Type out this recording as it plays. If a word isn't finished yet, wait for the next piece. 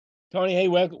Tony, hey,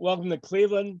 welcome to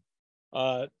Cleveland.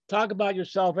 Talk about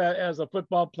yourself as a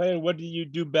football player. What do you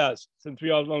do best, since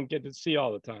we all don't get to see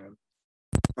all the time?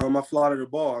 I fly to the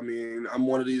ball. I mean, I'm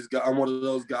one of these guys. I'm one of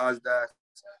those guys that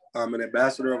I'm an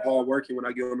ambassador of hard working when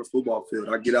I get on the football field.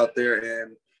 I get out there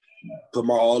and put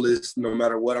my all this, no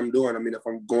matter what I'm doing. I mean, if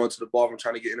I'm going to the ball, if I'm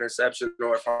trying to get interception,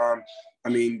 or if I'm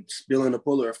spilling a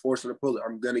puller or forcing a puller,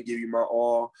 I'm gonna give you my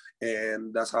all,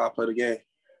 and that's how I play the game.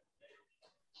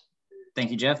 Thank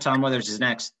you, Jeff. Tom Weathers is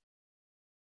next.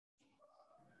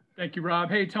 Thank you, Rob.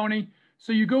 Hey, Tony.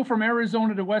 So you go from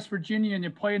Arizona to West Virginia and you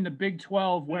play in the Big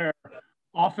 12 where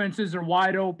offenses are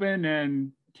wide open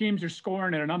and teams are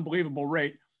scoring at an unbelievable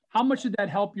rate. How much did that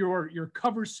help your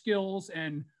cover skills?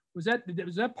 And was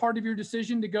that part of your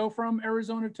decision to go from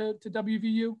Arizona to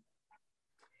WVU?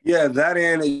 Yeah, that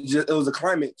and it was a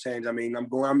climate change. I mean,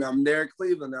 I'm there in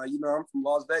Cleveland now. You know, I'm from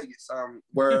Las Vegas,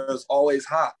 where it's always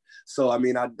hot. So, I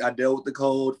mean, I dealt with the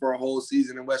cold for a whole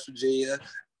season in West Virginia.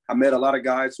 I met a lot of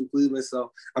guys from Cleveland.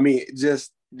 So, I mean,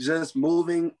 just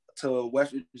moving to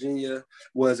West Virginia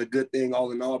was a good thing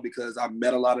all in all, because I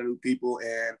met a lot of new people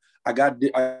and I got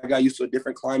used to a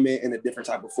different climate and a different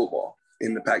type of football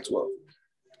in the Pac-12.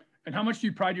 And how much do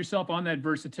you pride yourself on that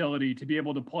versatility to be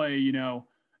able to play, you know,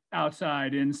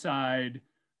 outside, inside,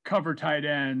 cover tight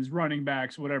ends, running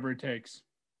backs, whatever it takes?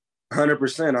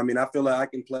 100%. I mean, I feel like I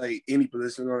can play any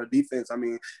position on the defense. I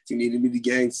mean, if you needed me to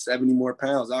gain 70 more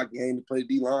pounds, I can gain to play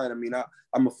D-line. I mean,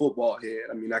 I'm a football head.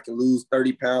 I mean, I can lose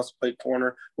 30 pounds to play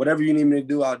corner. Whatever you need me to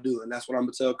do, I'll do. And that's what I'm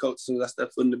going to tell Coach as soon as I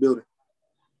step foot in the building.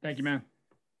 Thank you, man.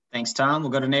 Thanks, Tom.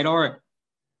 We'll go to Nate Orrick.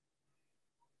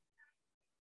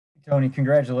 Tony,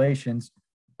 congratulations.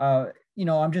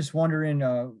 I'm just wondering,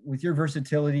 with your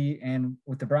versatility and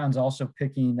with the Browns also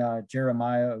picking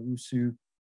Jeremiah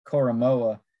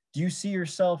Owusu-Koramoah, do you see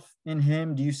yourself in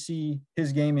him? Do you see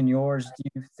his game in yours? Do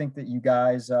you think that you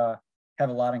guys have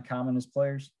a lot in common as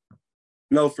players?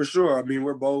 No, for sure. I mean,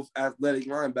 we're both athletic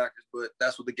linebackers, but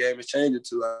that's what the game is changing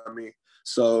to. I mean,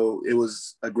 so it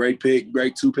was a great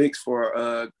two picks for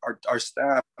our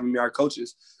staff. I mean, our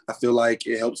coaches. I feel like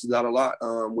it helps us out a lot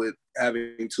with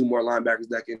having two more linebackers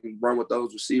that can run with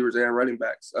those receivers and running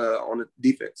backs on the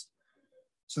defense.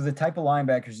 So the type of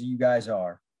linebackers that you guys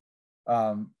are,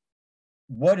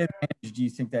 what advantage do you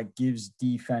think that gives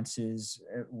defenses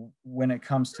when it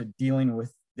comes to dealing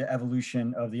with the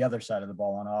evolution of the other side of the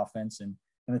ball on offense and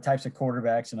the types of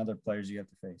quarterbacks and other players you have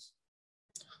to face?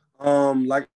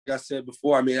 Like I said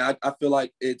before, I mean, I feel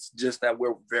like it's just that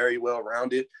we're very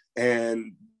well-rounded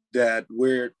and that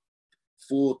we're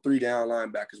full three-down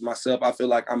linebackers. Myself, I feel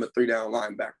like I'm a three-down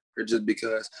linebacker just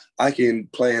because I can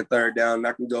play in third down and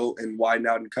I can go and widen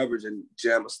out in coverage and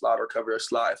jam a slot or cover a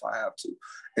slot if I have to.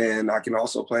 And I can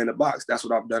also play in the box. That's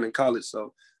what I've done in college.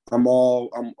 So I'm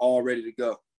all ready to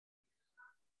go.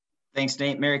 Thanks,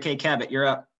 Nate. Mary Kay Cabot, you're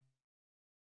up.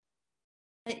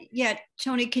 Yeah,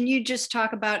 Tony, can you just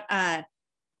talk about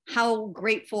how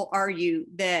grateful are you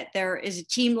that there is a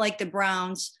team like the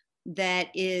Browns that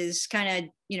is kind of,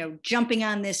 jumping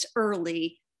on this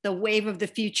early, the wave of the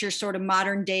future sort of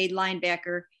modern day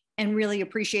linebacker, and really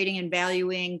appreciating and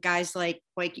valuing guys like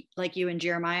you and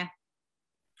Jeremiah?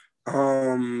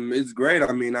 It's great.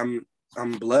 I mean, I'm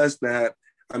blessed that,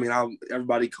 I mean,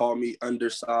 everybody call me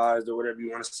undersized or whatever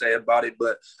you want to say about it,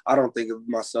 but I don't think of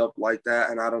myself like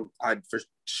that. And I for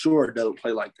sure don't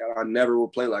play like that. I never will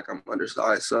play like I'm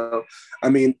undersized. So, I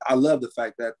mean, I love the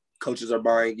fact that coaches are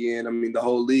buying in. I mean, the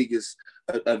whole league is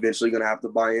eventually going to have to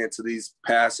buy into these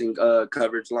passing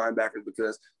coverage linebackers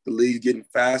because the league's getting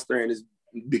faster and is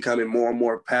becoming more and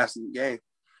more passing game.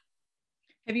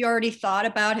 Have you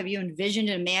envisioned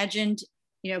and imagined,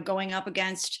 going up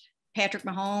against Patrick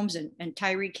Mahomes and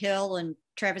Tyreek Hill and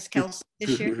Travis Kelce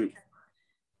this year?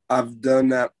 I've done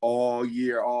that all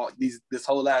year. This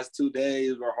whole last 2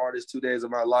 days were hardest 2 days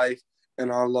of my life.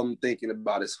 And all I'm thinking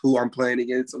about is who I'm playing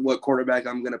against and what quarterback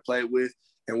I'm going to play with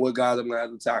and what guys I'm going to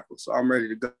have to tackle. So I'm ready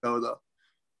to go, though.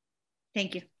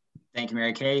 Thank you. Thank you,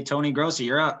 Mary Kay. Tony Grossi,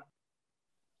 you're up.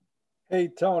 Hey,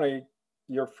 Tony,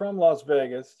 you're from Las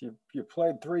Vegas. You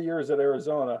played 3 years at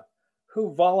Arizona.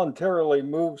 Who voluntarily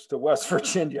moves to West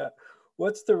Virginia?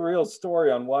 What's the real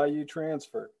story on why you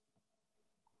transferred?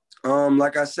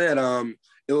 Like I said,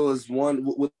 it was one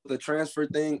with the transfer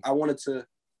thing.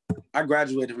 I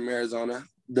graduated from Arizona.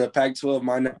 The Pac-12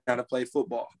 might not know how to play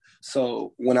football.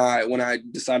 So when I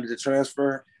decided to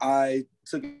transfer, I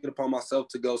took it upon myself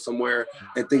to go somewhere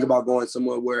and think about going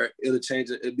somewhere where it'd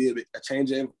be a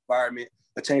change of environment,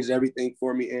 a change of everything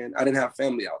for me. And I didn't have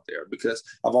family out there because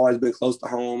I've always been close to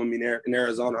home. I mean, in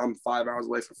Arizona, I'm 5 hours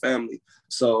away from family.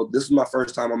 So this is my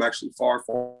first time I'm actually far,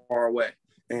 far away.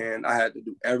 and I had to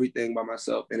do everything by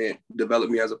myself, and it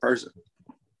developed me as a person.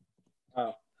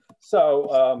 Wow.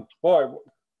 So, boy,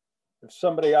 if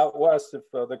somebody out west, if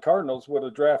the Cardinals would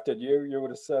have drafted you, you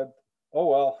would have said, oh,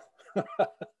 well.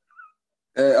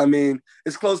 I mean,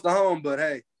 it's close to home, but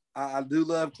hey, I do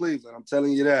love Cleveland. I'm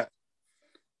telling you that.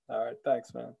 All right.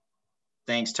 Thanks, man.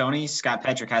 Thanks, Tony. Scott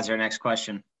Petrick has our next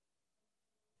question.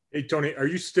 Hey, Tony, are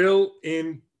you still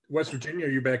in West Virginia or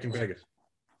are you back in Vegas?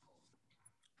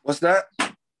 What's that?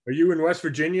 Are you in West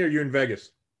Virginia or are you in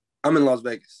Vegas? I'm in Las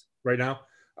Vegas. Right now?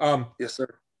 Yes, sir.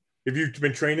 Have you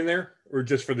been training there or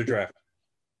just for the draft?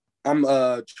 I'm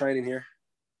training here.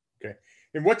 Okay.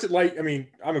 And what's it like? I mean,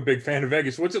 I'm a big fan of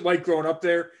Vegas. What's it like growing up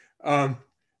there? Do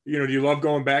you love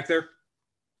going back there?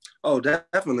 Oh,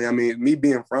 definitely. I mean, me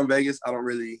being from Vegas, I don't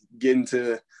really get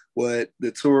into what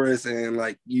the tourists and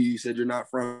like you said, you're not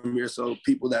from here. So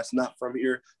people that's not from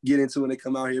here get into when they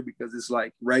come out here because it's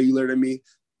like regular to me.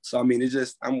 So, I mean, it's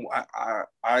just,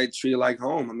 I treat it like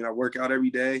home. I mean, I work out every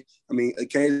day. I mean,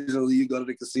 occasionally you go to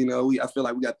the casino. I feel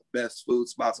like we got the best food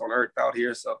spots on earth out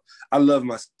here. So I love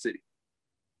my city.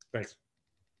 Thanks.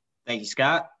 Thank you,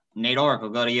 Scott. Nate Oracle,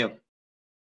 go to you.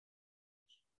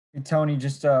 Hey, Tony,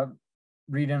 just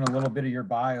reading a little bit of your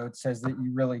bio, it says that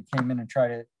you really came in and tried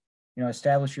to,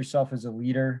 establish yourself as a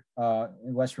leader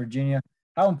in West Virginia.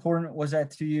 How important was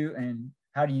that to you, and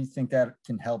how do you think that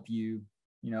can help you,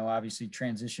 obviously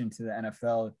transition to the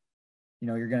NFL?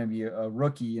 You're going to be a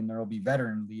rookie and there will be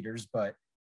veteran leaders, but,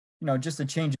 just a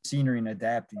change of scenery and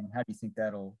adapting. How do you think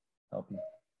that'll help you?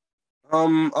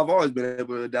 I've always been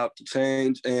able to adapt to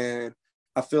change, and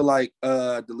I feel like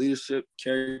the leadership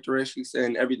characteristics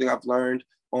and everything I've learned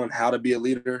on how to be a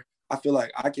leader, I feel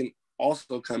like I can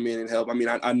also come in and help. I mean,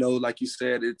 I know, like you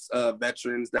said, it's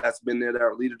veterans that's been there that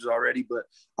are leaders already, but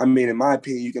I mean, in my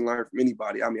opinion, you can learn from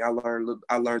anybody. I mean,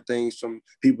 I learn things from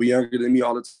people younger than me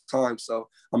all the time. So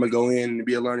I'm gonna go in and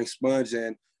be a learning sponge,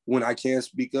 and when I can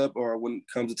speak up, or when it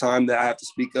comes a time that I have to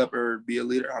speak up or be a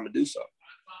leader, I'm gonna do so.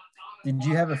 Did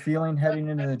you have a feeling heading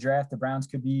into the draft the Browns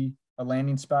could be a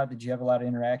landing spot? Did you have a lot of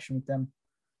interaction with them?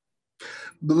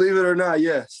 Believe it or not,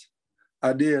 yes,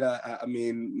 I did. I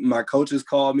mean, my coaches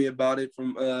called me about it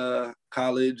from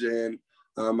college, and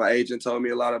my agent told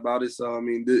me a lot about it. So I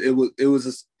mean, it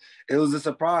was a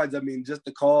surprise. I mean, just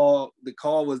the call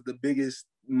was the biggest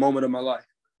moment of my life.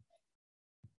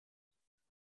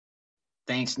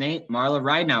 Thanks, Nate. Marla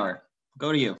Ridenour,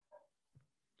 go to you.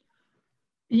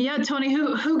 Yeah, Tony,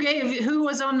 who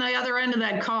was on the other end of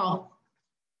that call?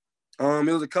 It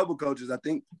was a couple coaches. I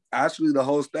think actually the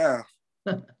whole staff.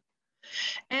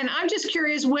 And I'm just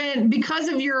curious, because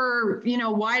of your,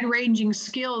 wide-ranging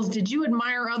skills, did you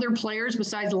admire other players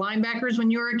besides linebackers when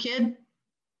you were a kid?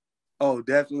 Oh,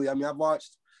 definitely. I mean,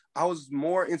 I was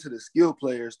more into the skill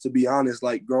players, to be honest,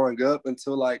 like growing up,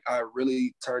 until like I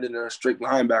really turned into a strict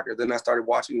linebacker. Then I started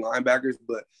watching linebackers,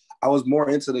 but I was more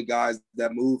into the guys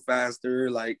that move faster,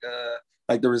 like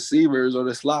the receivers or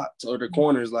the slots or the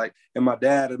corners. Like, and my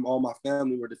dad and all my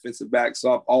family were defensive backs,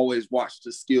 so I've always watched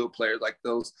the skill players, like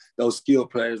those skill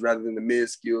players, rather than the mid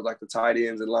skill, like the tight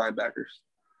ends and linebackers.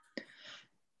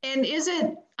 And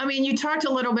you talked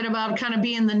a little bit about kind of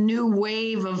being the new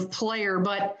wave of player,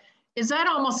 but is that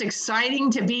almost exciting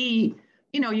to be,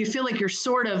 you feel like you're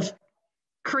sort of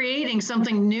creating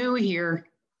something new here?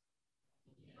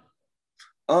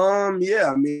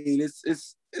 Yeah, I mean,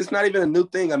 it's not even a new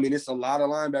thing. I mean, it's a lot of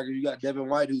linebackers. You got Devin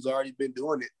White, who's already been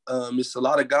doing it. It's a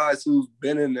lot of guys who've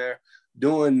been in there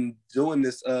doing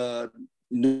this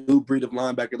new breed of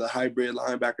linebacker, the hybrid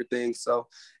linebacker thing. So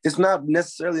it's not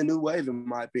necessarily a new wave, in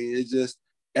my opinion. It's just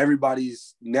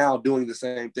everybody's now doing the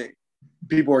same thing.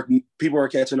 People are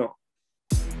catching on.